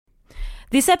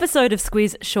This episode of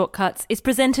Squiz Shortcuts is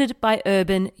presented by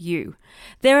Urban U.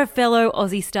 They're a fellow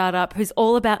Aussie startup who's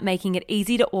all about making it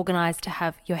easy to organise to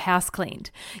have your house cleaned.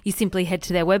 You simply head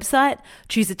to their website,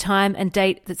 choose a time and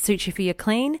date that suits you for your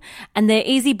clean, and their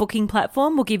easy booking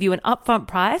platform will give you an upfront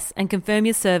price and confirm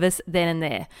your service then and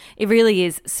there. It really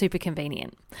is super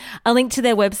convenient. A link to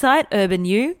their website,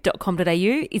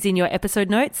 urbanu.com.au, is in your episode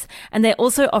notes, and they're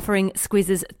also offering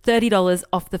Squizzes $30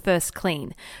 off the first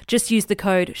clean. Just use the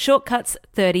code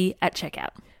SHORTCUTS30 at checkout.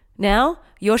 Now,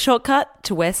 your shortcut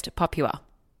to West Papua.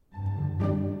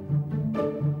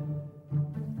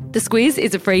 The Squiz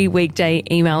is a free weekday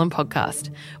email and podcast.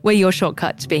 We're your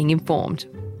shortcut to being informed.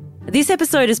 This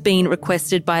episode has been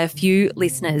requested by a few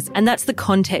listeners, and that's the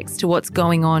context to what's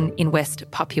going on in West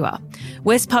Papua.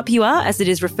 West Papua, as it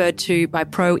is referred to by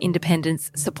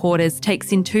pro-independence supporters,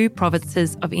 takes in 2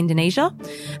 provinces of Indonesia,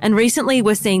 and recently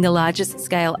we're seeing the largest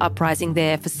scale uprising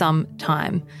there for some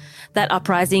time. That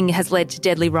uprising has led to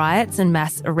deadly riots and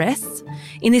mass arrests.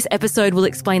 In this episode, we'll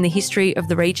explain the history of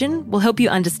the region, we'll help you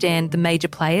understand the major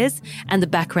players and the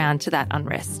background to that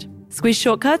unrest. Squiz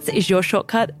Shortcuts is your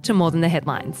shortcut to more than the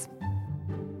headlines.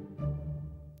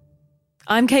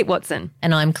 I'm Kate Watson.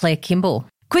 And I'm Claire Kimball.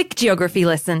 Quick geography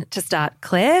lesson to start,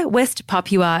 Claire. West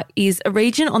Papua is a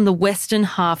region on the western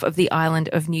half of the island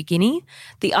of New Guinea.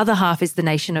 The other half is the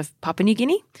nation of Papua New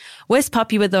Guinea. West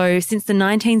Papua, though, since the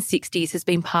 1960s has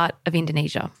been part of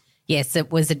Indonesia. Yes,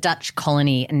 it was a Dutch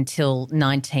colony until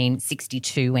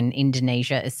 1962 when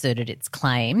Indonesia asserted its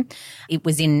claim. It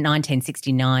was in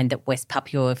 1969 that West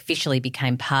Papua officially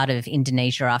became part of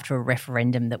Indonesia after a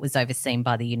referendum that was overseen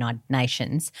by the United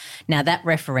Nations. Now, that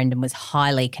referendum was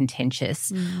highly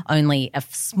contentious. Only a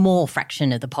small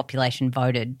fraction of the population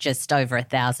voted, just over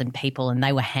 1,000 people, and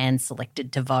they were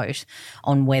hand-selected to vote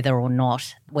on whether or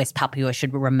not West Papua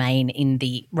should remain in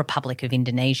the Republic of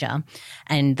Indonesia.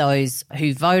 And those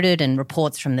who voted, and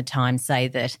reports from the time say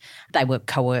that they were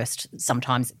coerced,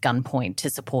 sometimes at gunpoint, to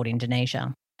support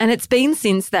Indonesia. And it's been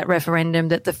since that referendum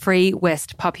that the Free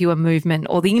West Papua movement,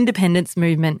 or the independence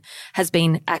movement, has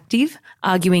been active,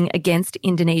 arguing against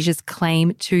Indonesia's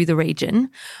claim to the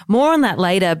region. More on that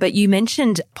later, but you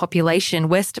mentioned population.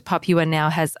 West Papua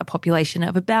now has a population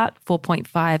of about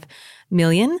 4.5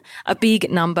 million, a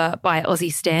big number by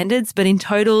Aussie standards, but in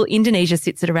total, Indonesia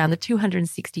sits at around the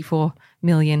 264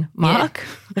 million mark.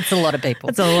 Yeah, that's a lot of people.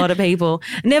 That's a lot of people.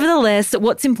 Nevertheless,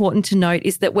 what's important to note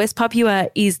is that West Papua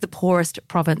is the poorest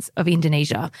province of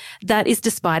Indonesia. That is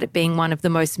despite it being one of the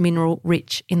most mineral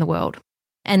rich in the world.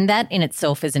 And that in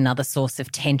itself is another source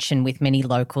of tension, with many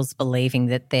locals believing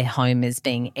that their home is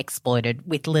being exploited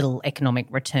with little economic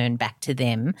return back to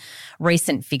them.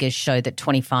 Recent figures show that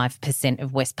 25%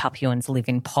 of West Papuans live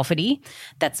in poverty.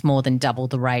 That's more than double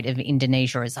the rate of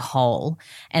Indonesia as a whole.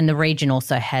 And the region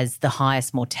also has the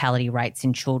highest mortality rates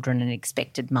in children and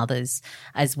expected mothers,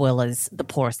 as well as the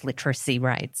poorest literacy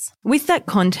rates. With that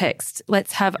context,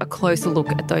 let's have a closer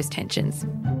look at those tensions.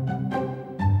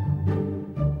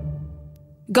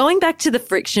 Going back to the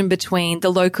friction between the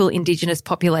local Indigenous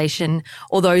population,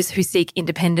 or those who seek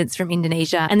independence from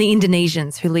Indonesia, and the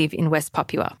Indonesians who live in West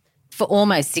Papua. For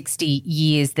almost 60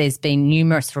 years, there's been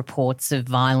numerous reports of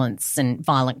violence and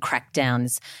violent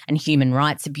crackdowns and human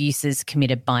rights abuses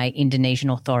committed by Indonesian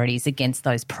authorities against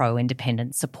those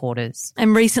pro-independence supporters.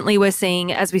 And recently we're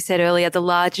seeing, as we said earlier, the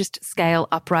largest scale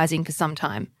uprising for some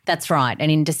time. That's right.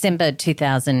 And in December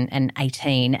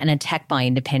 2018, an attack by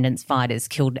independence fighters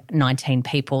killed 19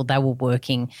 people. They were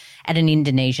working at an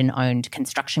Indonesian-owned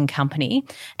construction company.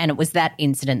 And it was that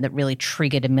incident that really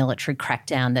triggered a military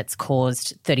crackdown that's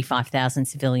caused 35,000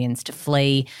 civilians to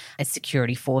flee as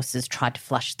security forces tried to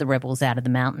flush the rebels out of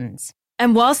the mountains.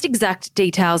 And whilst exact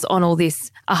details on all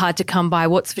this are hard to come by,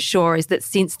 what's for sure is that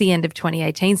since the end of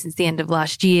 2018, since the end of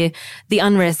last year, the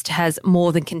unrest has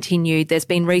more than continued. There's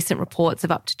been recent reports of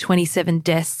up to 27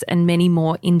 deaths and many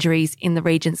more injuries in the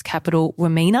region's capital,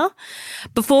 Wamena.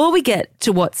 Before we get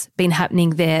to what's been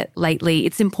happening there lately,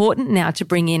 it's important now to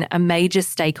bring in a major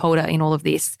stakeholder in all of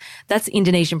this. That's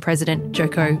Indonesian President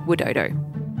Joko Widodo.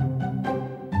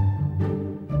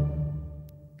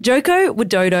 Joko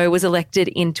Widodo was elected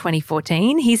in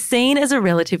 2014. He's seen as a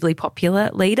relatively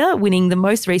popular leader, winning the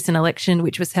most recent election,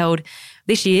 which was held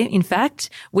this year, in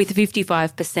fact, with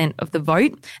 55% of the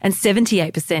vote and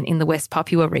 78% in the West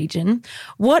Papua region.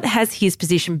 What has his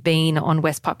position been on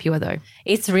West Papua, though?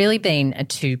 It's really been a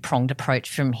two-pronged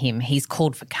approach from him. He's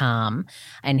called for calm,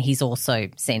 and he's also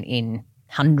sent in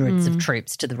hundreds of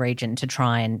troops to the region to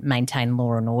try and maintain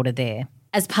law and order there.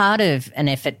 As part of an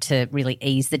effort to really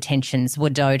ease the tensions,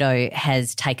 Widodo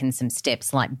has taken some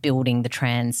steps like building the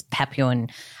Trans-Papuan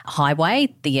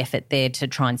Highway, the effort there to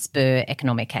try and spur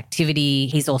economic activity.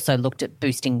 He's also looked at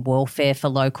boosting welfare for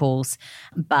locals,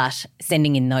 but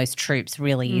sending in those troops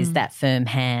really is that firm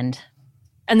hand.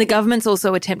 And the government's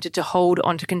also attempted to hold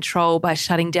onto control by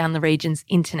shutting down the region's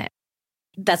internet.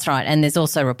 That's right. And there's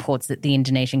also reports that the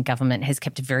Indonesian government has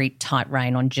kept a very tight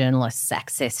rein on journalists'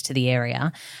 access to the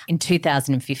area. In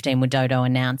 2015, Widodo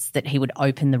announced that he would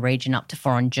open the region up to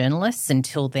foreign journalists.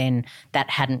 Until then, that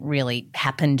hadn't really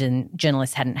happened and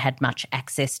journalists hadn't had much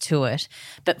access to it.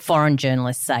 But foreign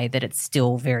journalists say that it's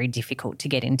still very difficult to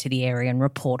get into the area and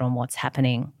report on what's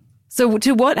happening. So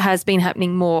to what has been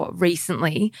happening more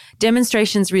recently,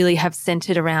 demonstrations really have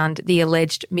centred around the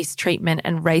alleged mistreatment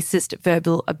and racist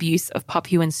verbal abuse of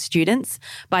Papuan students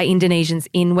by Indonesians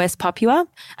in West Papua.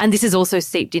 And this has also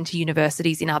seeped into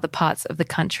universities in other parts of the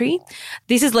country.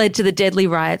 This has led to the deadly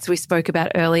riots we spoke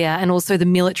about earlier, and also the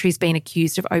military's been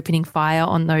accused of opening fire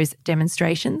on those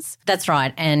demonstrations. That's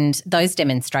right. And those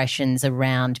demonstrations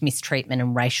around mistreatment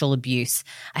and racial abuse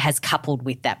has coupled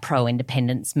with that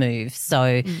pro-independence move.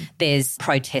 So there's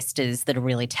protesters that are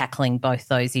really tackling both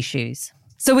those issues.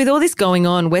 So with all this going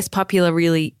on, West Papua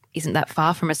really isn't that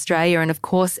far from Australia. And of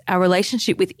course, our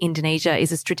relationship with Indonesia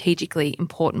is a strategically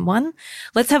important one.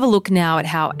 Let's have a look now at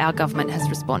how our government has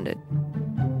responded.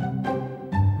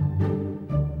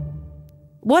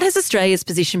 What has Australia's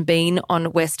position been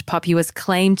on West Papua's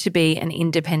claim to be an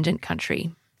independent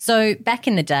country? So back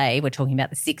in the day, we're talking about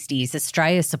the 60s,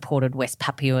 Australia supported West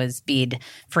Papua's bid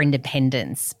for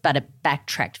independence, but it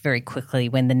backtracked very quickly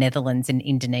when the Netherlands and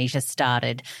Indonesia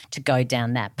started to go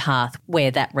down that path where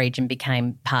that region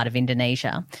became part of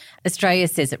Indonesia. Australia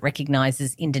says it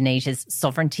recognises Indonesia's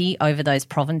sovereignty over those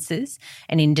provinces,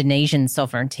 and Indonesian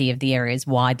sovereignty of the area is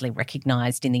widely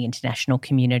recognised in the international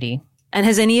community. And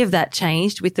has any of that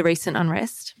changed with the recent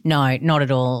unrest? No, not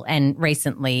at all. And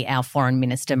recently our Foreign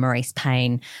Minister, Marise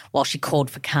Payne, while she called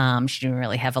for calm, she didn't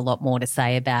really have a lot more to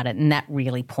say about it. And that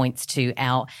really points to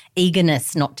our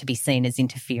eagerness not to be seen as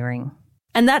interfering.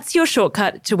 And that's your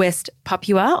shortcut to West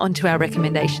Papua. Onto our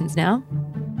recommendations now.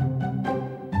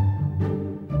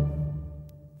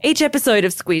 Each episode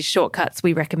of Squiz Shortcuts,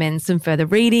 we recommend some further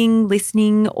reading,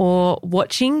 listening or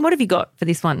watching. What have you got for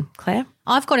this one, Claire?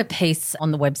 I've got a piece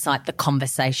on the website, The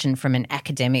Conversation, from an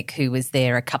academic who was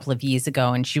there a couple of years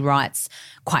ago, and she writes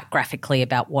quite graphically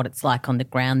about what it's like on the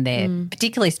ground there.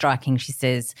 Particularly striking, she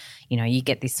says, you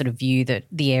get this sort of view that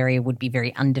the area would be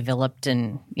very undeveloped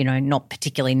and, not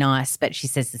particularly nice, but she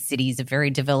says the cities are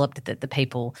very developed, that the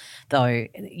people, though,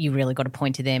 you really got to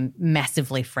point to them,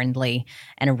 massively friendly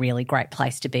and a really great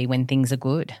place to be when things are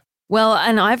good. Well,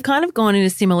 and I've kind of gone in a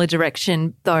similar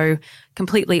direction, though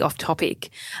completely off topic,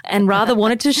 and rather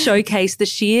wanted to showcase the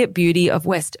sheer beauty of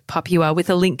West Papua with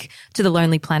a link to the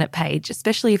Lonely Planet page,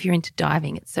 especially if you're into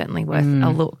diving. It's certainly worth a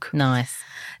look. Nice.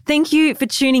 Thank you for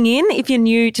tuning in. If you're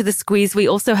new to The Squiz, we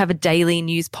also have a daily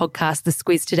news podcast, The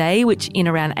Squiz Today, which in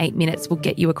around 8 minutes will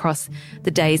get you across the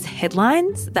day's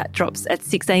headlines. That drops at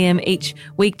 6 a.m. each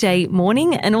weekday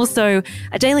morning, and also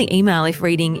a daily email if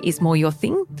reading is more your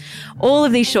thing. All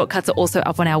of these shortcuts are also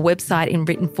up on our website in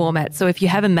written format. So if you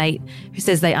have a mate who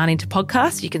says they aren't into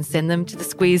podcasts, you can send them to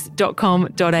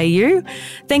thesquiz.com.au.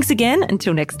 Thanks again.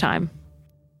 Until next time.